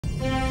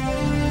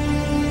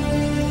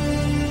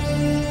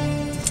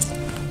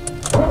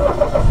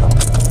I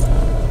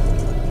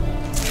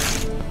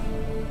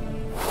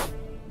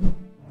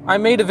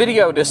made a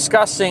video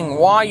discussing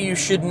why you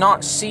should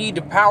not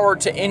cede power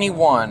to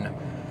anyone.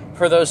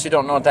 For those who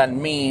don't know what that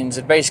means,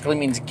 it basically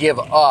means give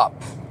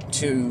up,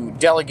 to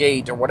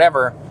delegate or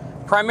whatever,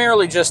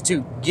 primarily just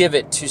to give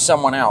it to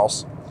someone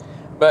else.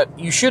 But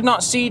you should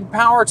not cede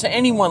power to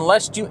anyone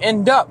lest you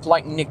end up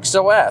like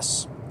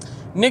NixOS.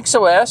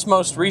 NixOS,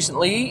 most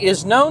recently,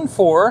 is known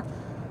for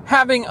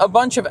having a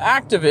bunch of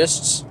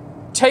activists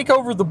take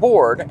over the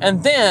board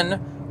and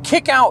then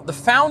kick out the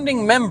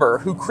founding member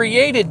who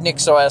created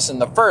NixOS in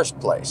the first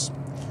place,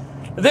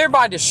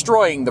 thereby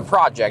destroying the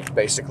project,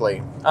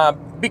 basically,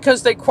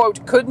 because they,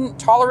 quote, couldn't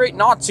tolerate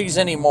Nazis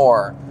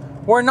anymore,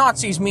 where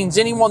Nazis means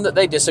anyone that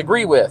they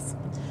disagree with.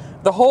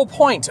 The whole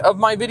point of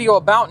my video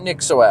about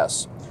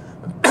NixOS,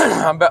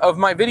 of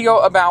my video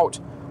about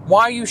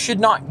why you should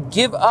not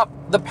give up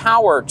the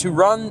power to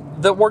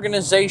run the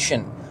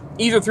organization,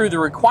 either through the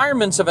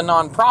requirements of a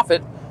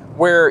nonprofit,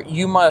 where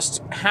you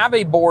must have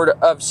a board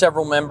of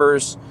several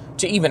members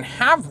to even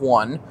have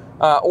one,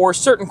 or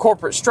certain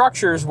corporate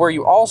structures where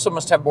you also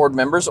must have board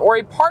members, or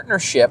a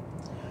partnership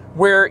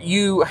where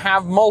you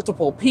have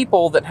multiple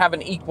people that have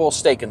an equal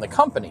stake in the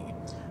company,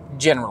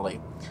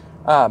 generally.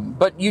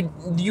 But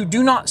you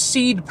do not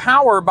cede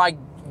power by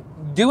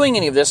doing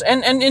any of this.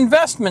 And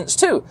investments,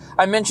 too.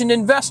 I mentioned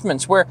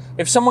investments, where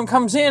if someone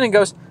comes in and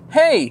goes,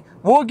 hey,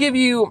 we'll give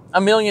you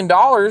 $1 million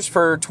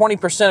for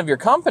 20% of your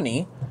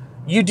company,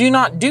 you do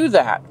not do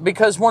that,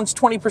 because once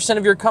 20%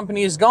 of your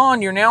company is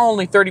gone, you're now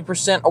only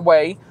 30%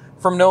 away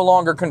from no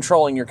longer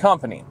controlling your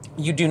company.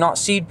 You do not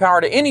cede power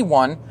to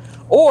anyone,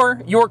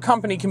 or your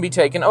company can be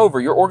taken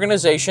over. Your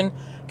organization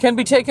can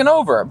be taken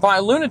over by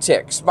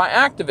lunatics, by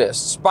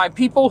activists, by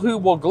people who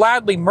will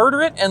gladly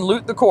murder it and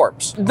loot the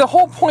corpse. The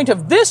whole point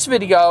of this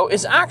video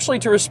is actually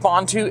to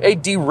respond to a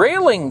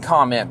derailing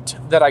comment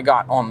that I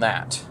got on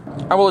that.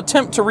 I will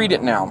attempt to read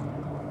it now.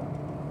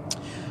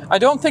 I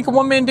don't think a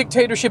one-man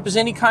dictatorship is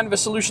any kind of a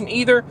solution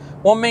either.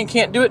 One man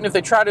can't do it, and if they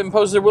try to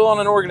impose their will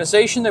on an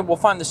organization, they will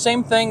find the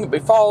same thing that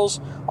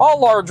befalls all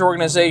large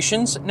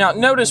organizations. Now,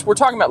 notice we're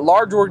talking about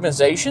large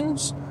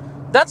organizations.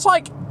 That's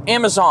like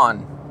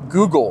Amazon,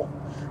 Google.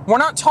 We're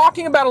not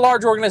talking about a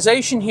large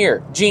organization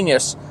here,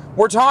 genius.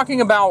 We're talking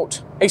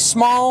about a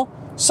small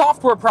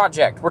software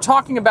project. We're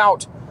talking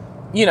about,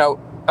 you know,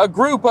 a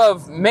group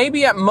of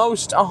maybe at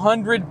most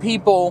 100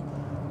 people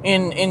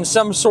in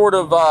some sort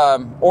of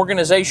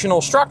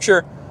organizational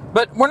structure,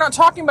 but we're not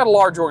talking about a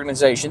large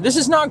organization. This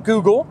is not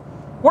Google.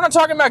 We're not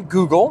talking about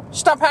Google.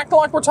 Stop acting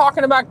like we're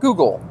talking about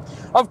Google.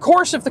 Of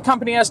course, if the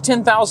company has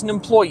 10,000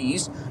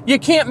 employees, you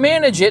can't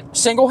manage it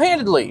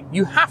single-handedly.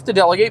 You have to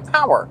delegate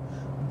power.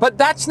 But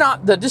that's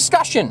not the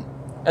discussion,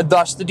 and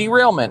thus the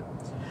derailment.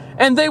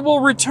 And they will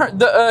return,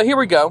 here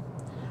we go.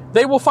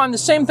 They will find the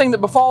same thing that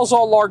befalls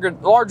all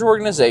large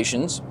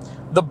organizations.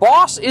 The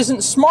boss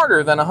isn't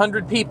smarter than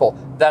 100 people.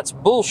 That's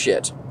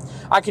bullshit.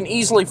 I can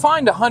easily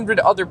find 100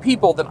 other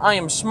people that I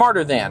am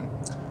smarter than.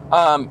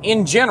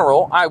 In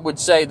general, I would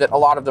say that a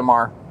lot of them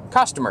are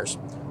customers,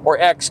 or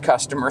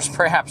ex-customers,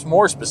 perhaps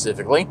more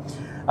specifically.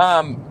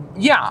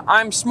 Yeah,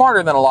 I'm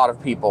smarter than a lot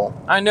of people.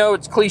 I know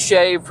it's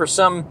cliche for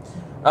some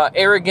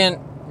arrogant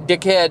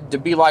dickhead to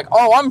be like,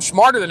 oh, I'm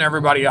smarter than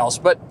everybody else,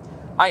 but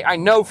I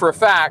know for a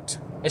fact,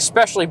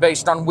 especially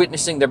based on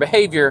witnessing their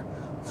behavior,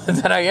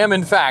 that I am,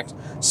 in fact,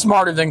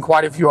 smarter than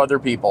quite a few other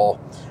people.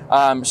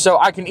 So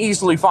I can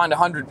easily find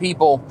 100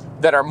 people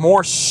that are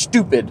more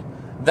stupid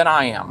than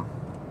I am.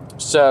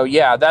 So,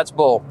 yeah, that's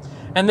bull.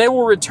 And they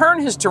will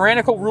return his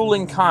tyrannical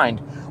ruling kind.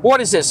 What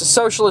is this, a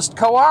socialist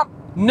co-op?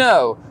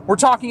 No, we're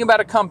talking about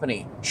a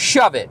company.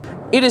 Shove it.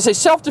 It is a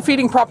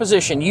self-defeating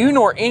proposition. You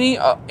nor any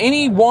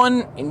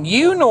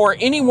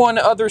one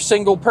other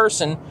single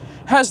person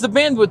has the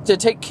bandwidth to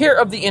take care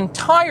of the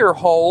entire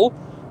whole,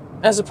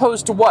 as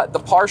opposed to what? The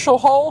partial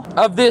whole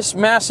of this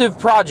massive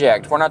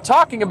project. We're not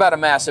talking about a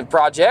massive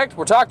project.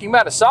 We're talking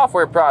about a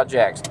software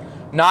project,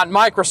 not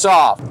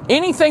Microsoft.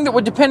 Anything that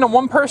would depend on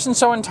one person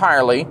so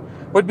entirely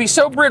would be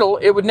so brittle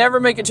it would never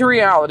make it to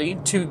reality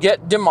to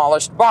get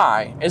demolished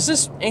by. Is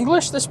this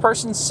English this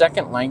person's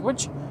second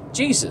language?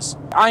 Jesus.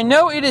 I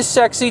know it is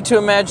sexy to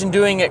imagine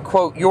doing it,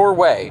 quote, your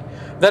way.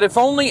 That if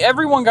only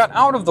everyone got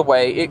out of the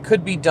way, it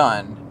could be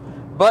done.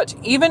 But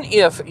even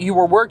if you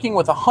were working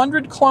with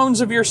 100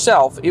 clones of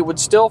yourself, it would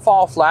still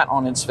fall flat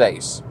on its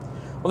face.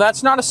 Well,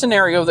 that's not a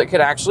scenario that could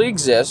actually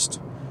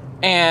exist,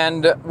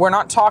 and we're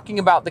not talking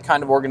about the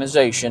kind of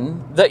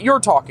organization that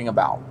you're talking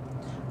about.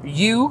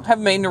 You have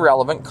made an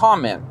irrelevant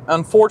comment.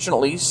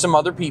 Unfortunately, some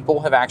other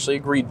people have actually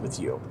agreed with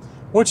you,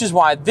 which is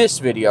why this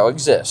video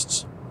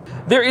exists.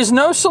 There is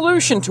no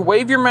solution to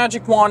wave your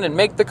magic wand and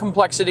make the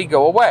complexity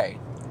go away.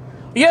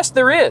 Yes,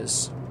 there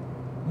is.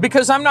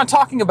 Because I'm not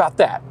talking about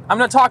that. I'm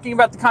not talking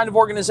about the kind of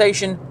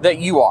organization that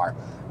you are.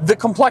 The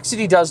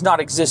complexity does not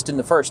exist in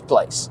the first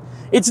place.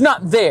 It's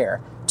not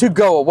there to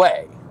go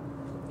away.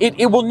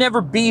 It will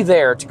never be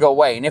there to go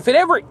away. And if it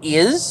ever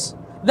is,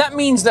 that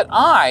means that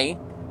I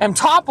am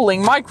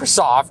toppling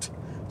Microsoft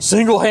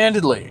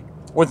single-handedly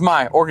with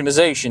my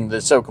organization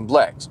that's so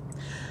complex.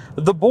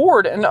 The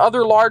board and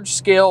other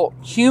large-scale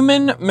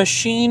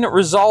human-machine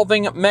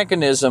resolving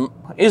mechanism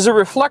is a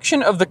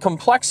reflection of the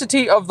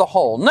complexity of the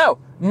whole.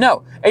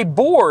 No, a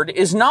board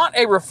is not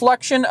a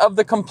reflection of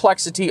the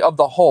complexity of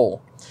the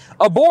whole.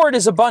 A board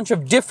is a bunch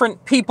of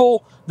different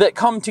people that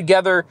come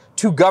together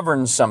to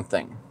govern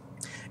something.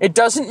 It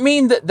doesn't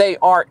mean that they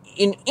are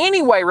in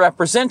any way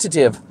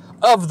representative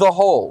of the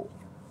whole,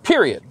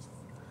 period.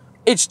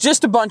 It's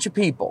just a bunch of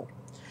people.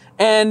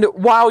 And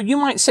while you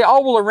might say,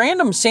 oh, well, a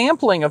random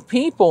sampling of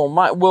people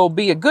will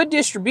be a good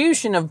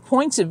distribution of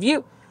points of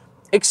view,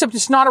 except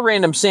it's not a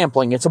random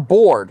sampling, it's a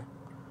board.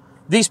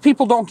 These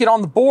people don't get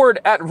on the board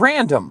at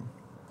random.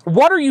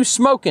 What are you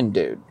smoking,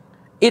 dude?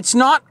 It's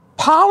not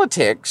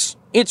politics,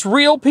 it's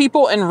real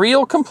people and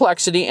real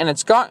complexity, and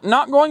it's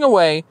not going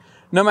away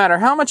no matter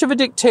how much of a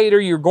dictator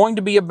you're going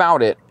to be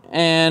about it.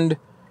 And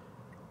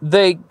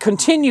they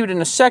continued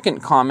in a second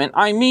comment,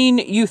 I mean,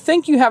 you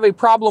think you have a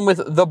problem with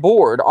the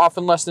board,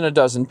 often less than a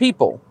dozen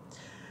people.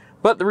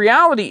 But the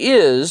reality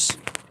is,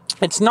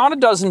 it's not a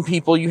dozen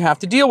people you have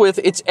to deal with,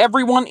 it's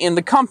everyone in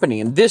the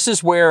company. And this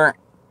is where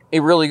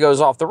it really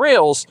goes off the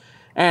rails,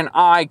 and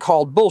I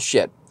called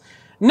bullshit.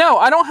 No,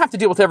 I don't have to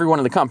deal with everyone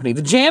in the company.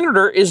 The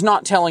janitor is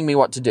not telling me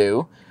what to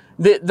do.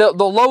 The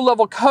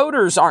low-level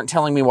coders aren't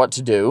telling me what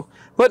to do.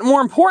 But more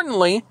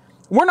importantly,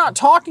 we're not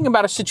talking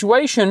about a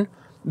situation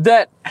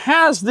that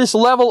has this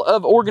level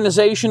of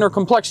organization or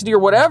complexity or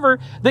whatever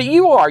that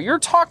you are. You're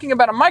talking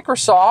about a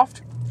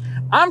Microsoft.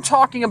 I'm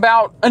talking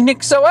about a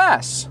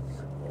NixOS.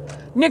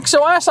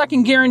 NixOS, I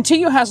can guarantee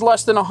you, has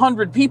less than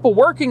 100 people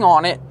working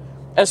on it,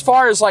 as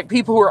far as like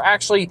people who are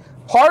actually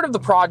part of the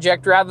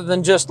project rather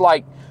than just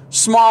like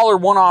smaller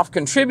one-off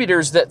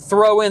contributors that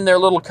throw in their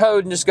little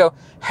code and just go,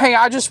 hey,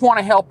 I just want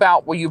to help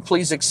out. Will you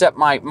please accept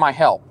my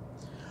help?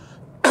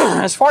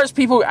 As far as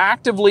people who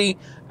actually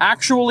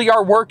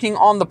are working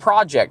on the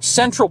project,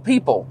 central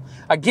people,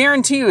 I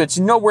guarantee you it's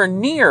nowhere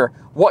near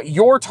what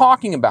you're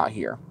talking about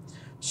here.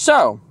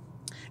 So,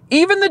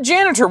 even the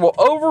janitor will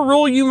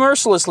overrule you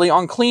mercilessly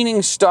on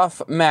cleaning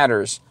stuff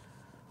matters.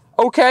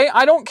 Okay,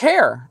 I don't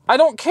care. I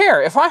don't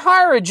care. If I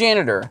hire a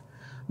janitor,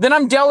 then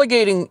I'm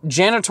delegating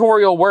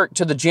janitorial work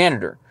to the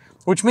janitor,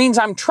 which means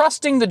I'm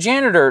trusting the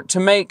janitor to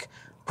make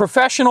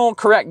professional,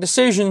 correct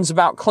decisions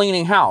about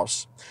cleaning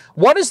house.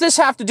 What does this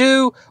have to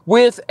do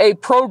with a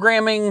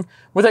programming,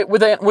 with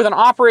an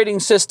operating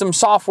system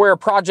software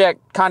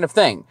project kind of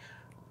thing?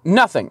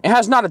 Nothing. It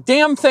has not a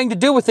damn thing to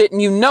do with it,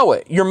 and you know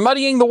it. You're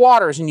muddying the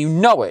waters, and you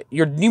know it.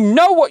 You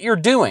know what you're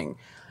doing,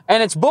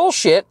 and it's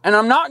bullshit, and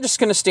I'm not just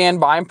going to stand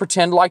by and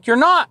pretend like you're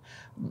not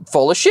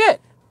full of shit.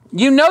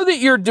 You know that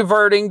you're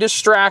diverting,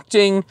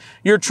 distracting,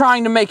 you're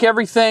trying to make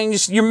everything,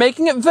 you're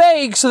making it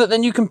vague so that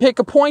then you can pick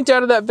a point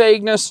out of that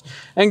vagueness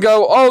and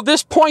go, oh,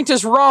 this point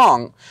is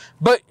wrong.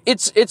 But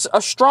it's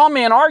a straw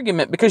man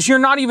argument because you're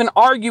not even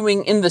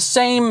arguing in the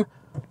same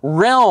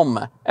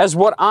realm as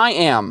what I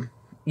am.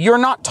 You're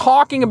not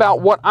talking about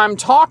what I'm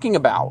talking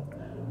about.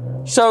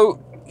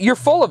 So you're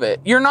full of it.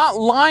 You're not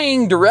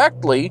lying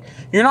directly.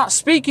 You're not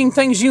speaking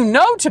things you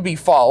know to be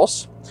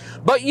false,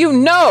 but you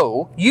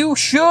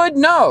should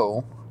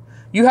know.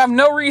 You have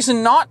no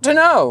reason not to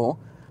know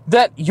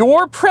that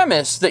your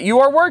premise that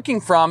you are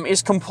working from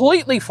is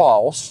completely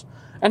false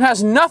and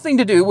has nothing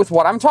to do with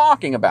what I'm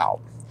talking about.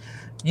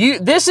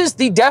 This is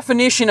the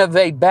definition of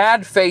a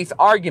bad faith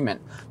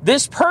argument.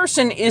 This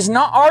person is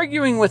not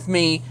arguing with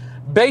me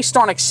based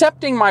on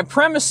accepting my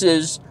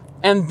premises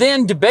and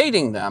then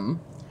debating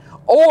them,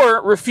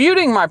 or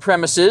refuting my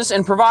premises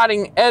and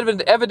providing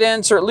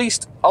evidence or at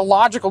least a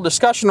logical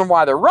discussion of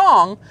why they're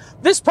wrong.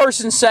 This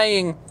person's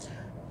saying,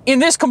 in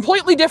this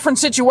completely different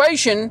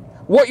situation,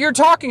 what you're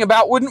talking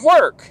about wouldn't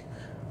work,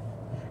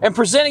 and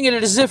presenting it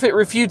as if it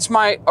refutes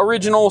my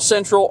original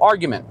central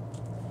argument.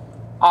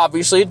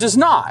 Obviously, it does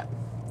not.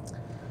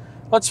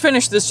 Let's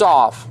finish this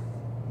off.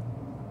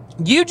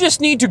 You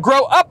just need to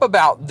grow up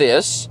about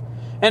this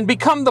and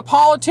become the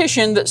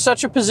politician that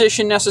such a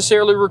position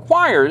necessarily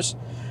requires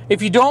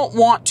if you don't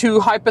want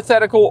to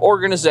hypothetical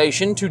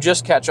organization to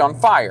just catch on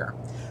fire.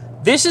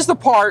 This is the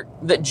part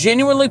that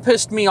genuinely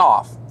pissed me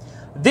off.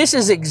 This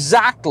is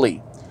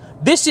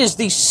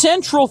the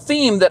central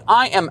theme that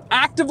I am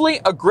actively,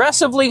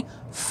 aggressively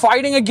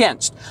fighting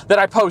against, that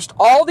I post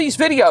all these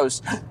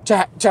videos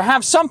to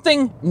have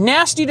something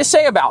nasty to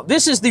say about.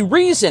 This is the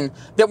reason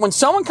that when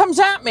someone comes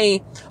at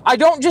me, I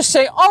don't just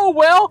say, oh,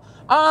 well,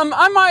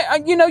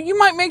 you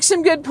might make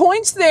some good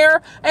points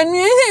there, and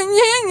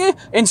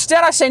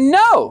instead I say,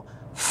 no,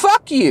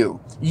 fuck you.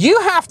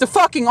 You have to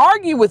fucking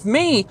argue with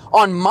me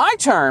on my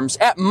terms,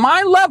 at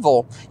my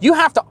level. You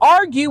have to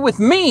argue with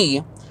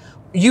me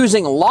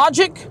using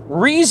logic,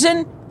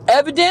 reason,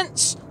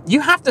 evidence.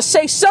 You have to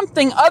say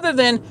something other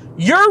than,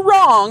 you're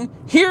wrong,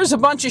 here's a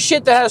bunch of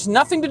shit that has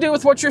nothing to do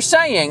with what you're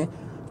saying,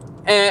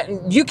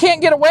 and you can't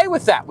get away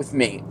with that with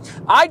me.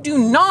 I do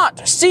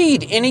not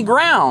cede any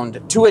ground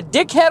to a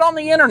dickhead on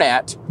the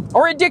internet,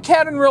 or a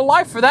dickhead in real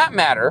life for that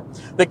matter,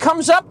 that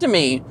comes up to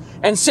me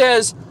and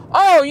says,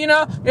 oh,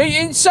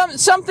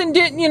 something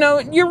didn't,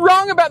 you're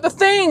wrong about the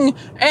thing,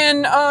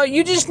 and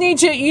you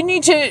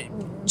need to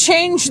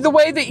change the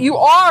way that you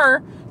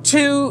are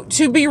to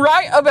be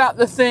right about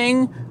the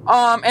thing,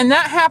 and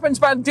that happens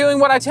by doing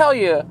what I tell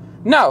you.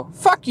 No,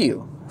 fuck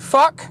you.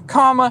 Fuck,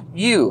 comma,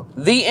 you.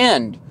 The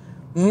end.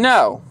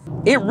 No.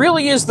 It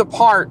really is the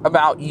part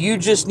about you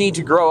just need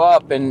to grow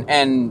up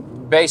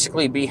and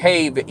basically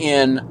behave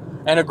in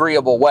an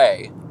agreeable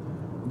way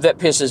that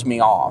pisses me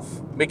off.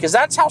 Because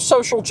that's how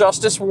social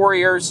justice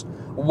warriors,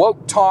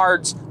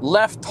 woke-tards,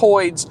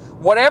 leftoids,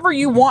 whatever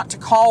you want to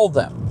call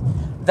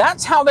them,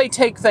 that's how they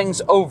take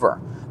things over.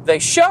 They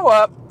show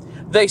up,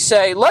 they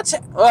say,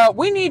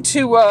 we need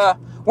to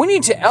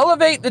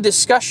elevate the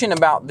discussion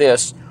about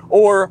this,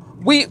 or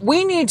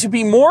we need to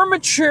be more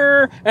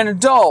mature and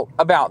adult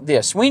about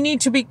this. We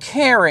need to be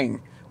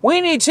caring.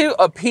 We need to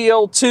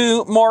appeal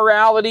to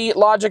morality,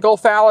 logical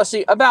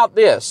fallacy about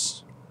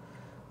this.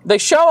 They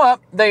show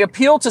up, they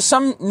appeal to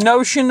some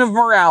notion of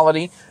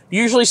morality,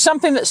 usually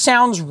something that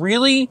sounds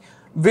really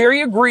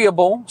very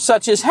agreeable,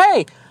 such as,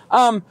 hey,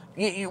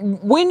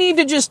 we need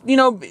to just,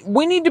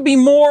 we need to be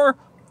more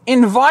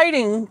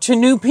inviting to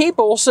new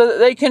people so that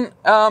they can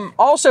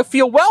also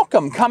feel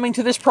welcome coming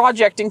to this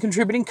project and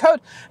contributing code.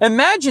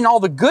 Imagine all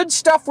the good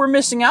stuff we're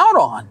missing out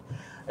on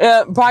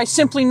by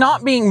simply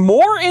not being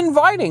more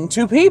inviting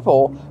to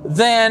people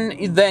than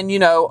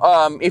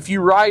if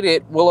you write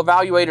it, we'll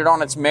evaluate it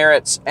on its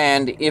merits,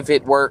 and if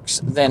it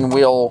works, then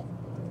we'll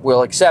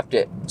accept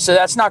it. So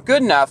that's not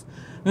good enough.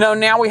 No,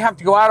 now we have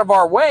to go out of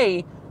our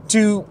way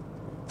to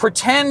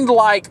pretend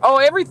like, oh,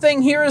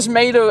 everything here is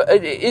made of,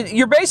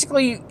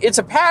 it's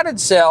a padded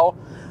cell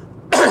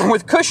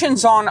with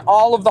cushions on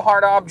all of the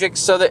hard objects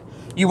so that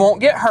you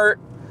won't get hurt.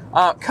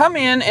 Come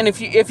in, and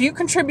if you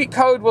contribute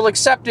code, we'll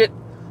accept it,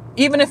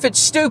 even if it's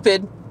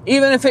stupid,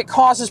 even if it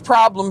causes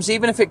problems,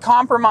 even if it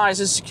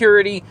compromises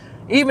security,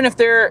 even if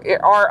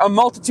there are a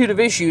multitude of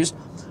issues,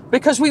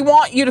 because we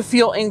want you to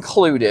feel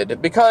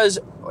included, because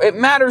it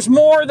matters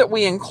more that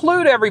we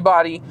include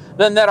everybody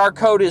than that our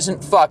code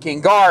isn't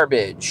fucking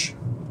garbage.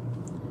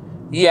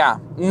 Yeah,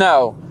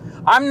 no,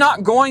 I'm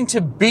not going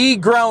to be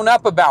grown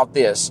up about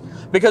this,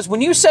 because when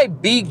you say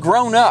be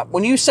grown up,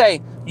 when you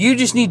say you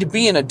just need to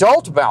be an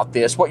adult about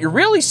this, what you're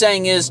really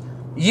saying is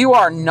you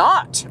are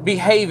not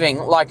behaving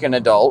like an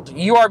adult.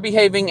 You are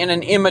behaving in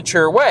an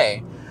immature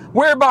way,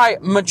 whereby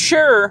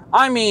mature,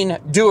 I mean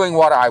doing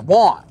what I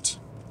want.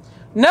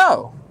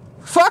 No,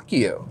 fuck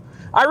you.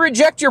 I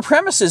reject your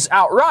premises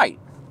outright.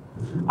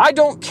 I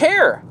don't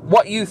care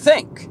what you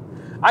think.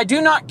 I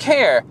do not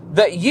care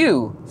that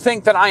you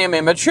think that I am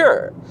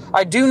immature.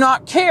 I do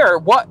not care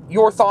what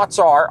your thoughts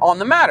are on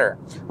the matter.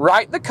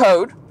 Write the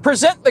code,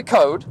 present the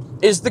code.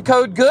 Is the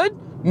code good?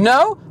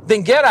 No?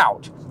 Then get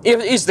out.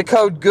 Is the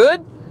code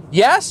good?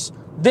 Yes?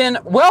 Then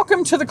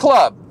welcome to the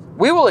club.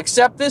 We will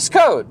accept this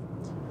code.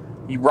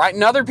 You write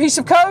another piece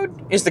of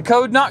code? Is the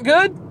code not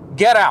good?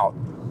 Get out.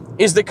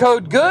 Is the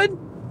code good?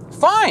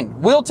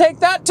 Fine, we'll take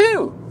that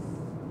too.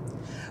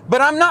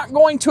 But I'm not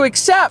going to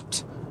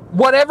accept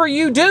whatever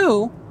you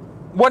do,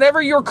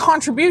 whatever your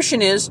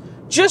contribution is,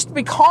 just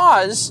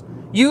because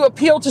you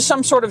appeal to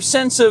some sort of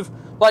sense of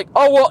like,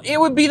 oh, well, it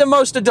would be the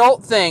most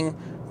adult thing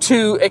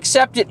to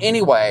accept it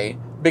anyway,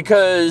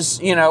 because,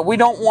 we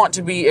don't want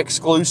to be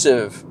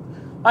exclusive.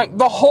 Like,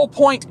 the whole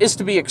point is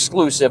to be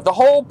exclusive. The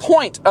whole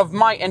point of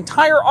my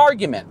entire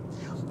argument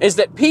is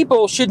that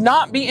people should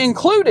not be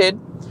included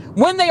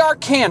when they are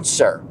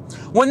cancer,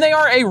 when they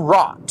are a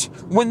rot,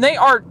 when they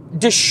are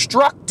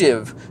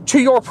destructive to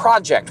your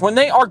project, when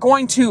they are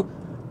going to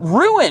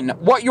ruin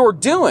what you're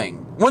doing,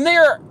 when they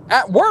are,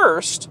 at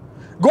worst,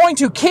 going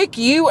to kick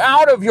you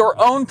out of your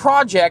own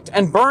project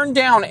and burn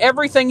down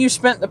everything you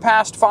spent the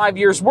past 5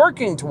 years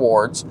working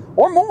towards,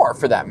 or more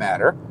for that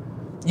matter,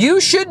 you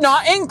should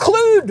not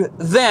include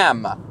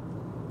them.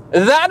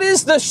 That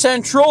is the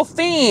central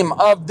theme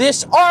of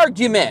this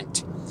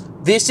argument.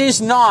 This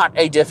is not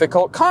a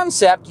difficult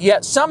concept,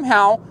 yet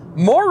somehow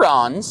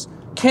morons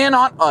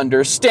cannot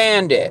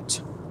understand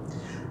it.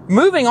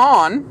 Moving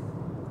on.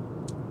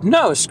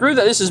 No, screw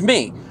that. This is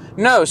me.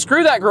 No,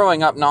 screw that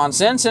growing up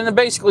nonsense and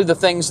basically the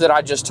things that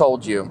I just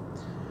told you.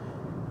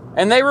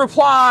 And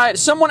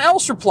someone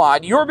else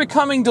replied, you're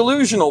becoming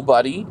delusional,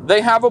 buddy.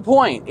 They have a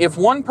point. If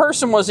one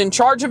person was in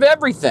charge of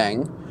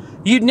everything,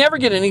 you'd never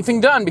get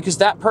anything done because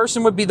that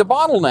person would be the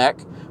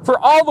bottleneck for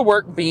all the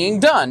work being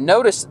done.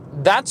 Notice,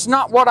 that's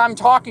not what I'm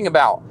talking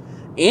about.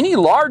 Any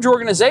large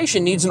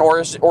organization needs an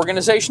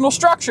organizational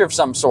structure of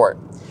some sort.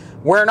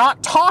 We're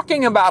not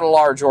talking about a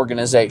large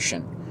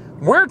organization.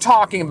 We're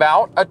talking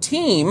about a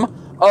team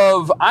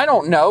of, I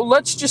don't know,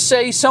 let's just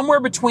say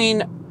somewhere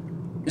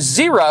between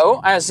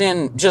 0, as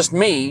in just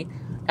me,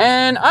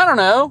 and I don't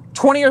know,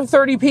 20 or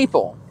 30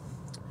 people.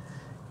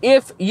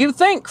 If you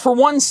think for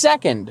 1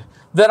 second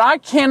that I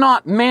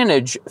cannot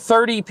manage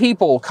 30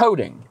 people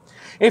coding,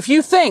 if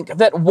you think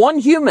that one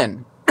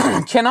human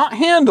cannot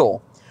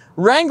handle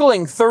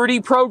wrangling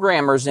 30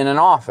 programmers in an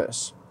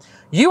office,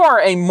 you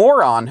are a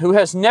moron who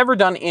has never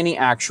done any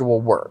actual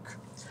work.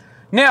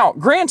 Now,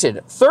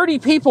 granted, 30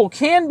 people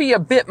can be a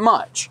bit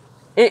much.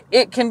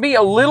 It can be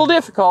a little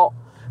difficult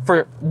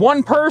for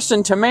one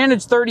person to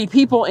manage 30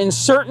 people in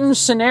certain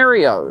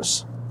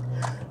scenarios.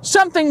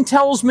 Something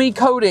tells me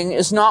coding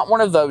is not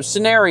one of those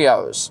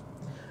scenarios.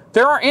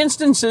 There are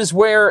instances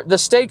where the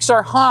stakes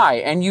are high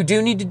and you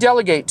do need to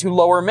delegate to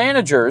lower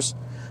managers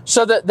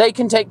so that they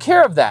can take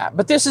care of that.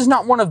 But this is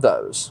not one of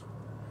those.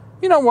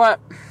 You know what?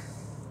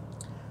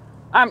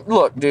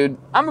 Look, dude,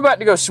 I'm about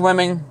to go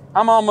swimming.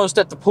 I'm almost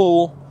at the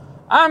pool.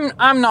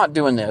 I'm not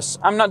doing this.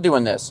 I'm not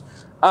doing this.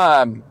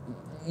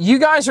 You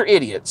guys are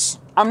idiots.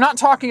 I'm not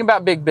talking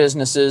about big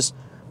businesses.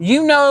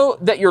 You know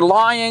that you're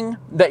lying,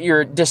 that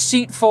you're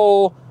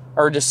deceitful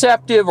or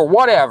deceptive or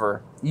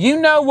whatever. You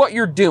know what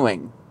you're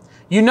doing.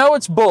 You know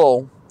it's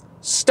bull.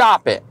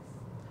 Stop it.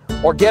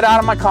 Or get out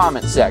of my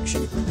comment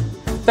section.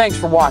 Thanks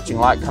for watching.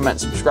 Like, comment,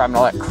 subscribe, and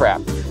all that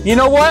crap. You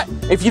know what?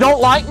 If you don't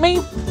like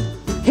me,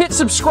 hit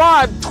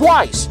subscribe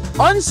twice.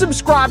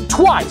 Unsubscribe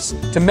twice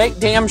to make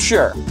damn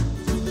sure.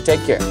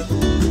 Take care.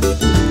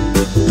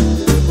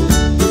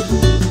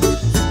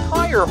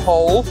 Entire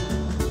hole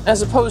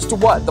as opposed to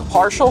what? The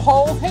partial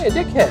hole? Hey, a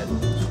dickhead.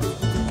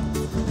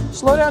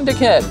 Slow down,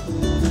 dickhead.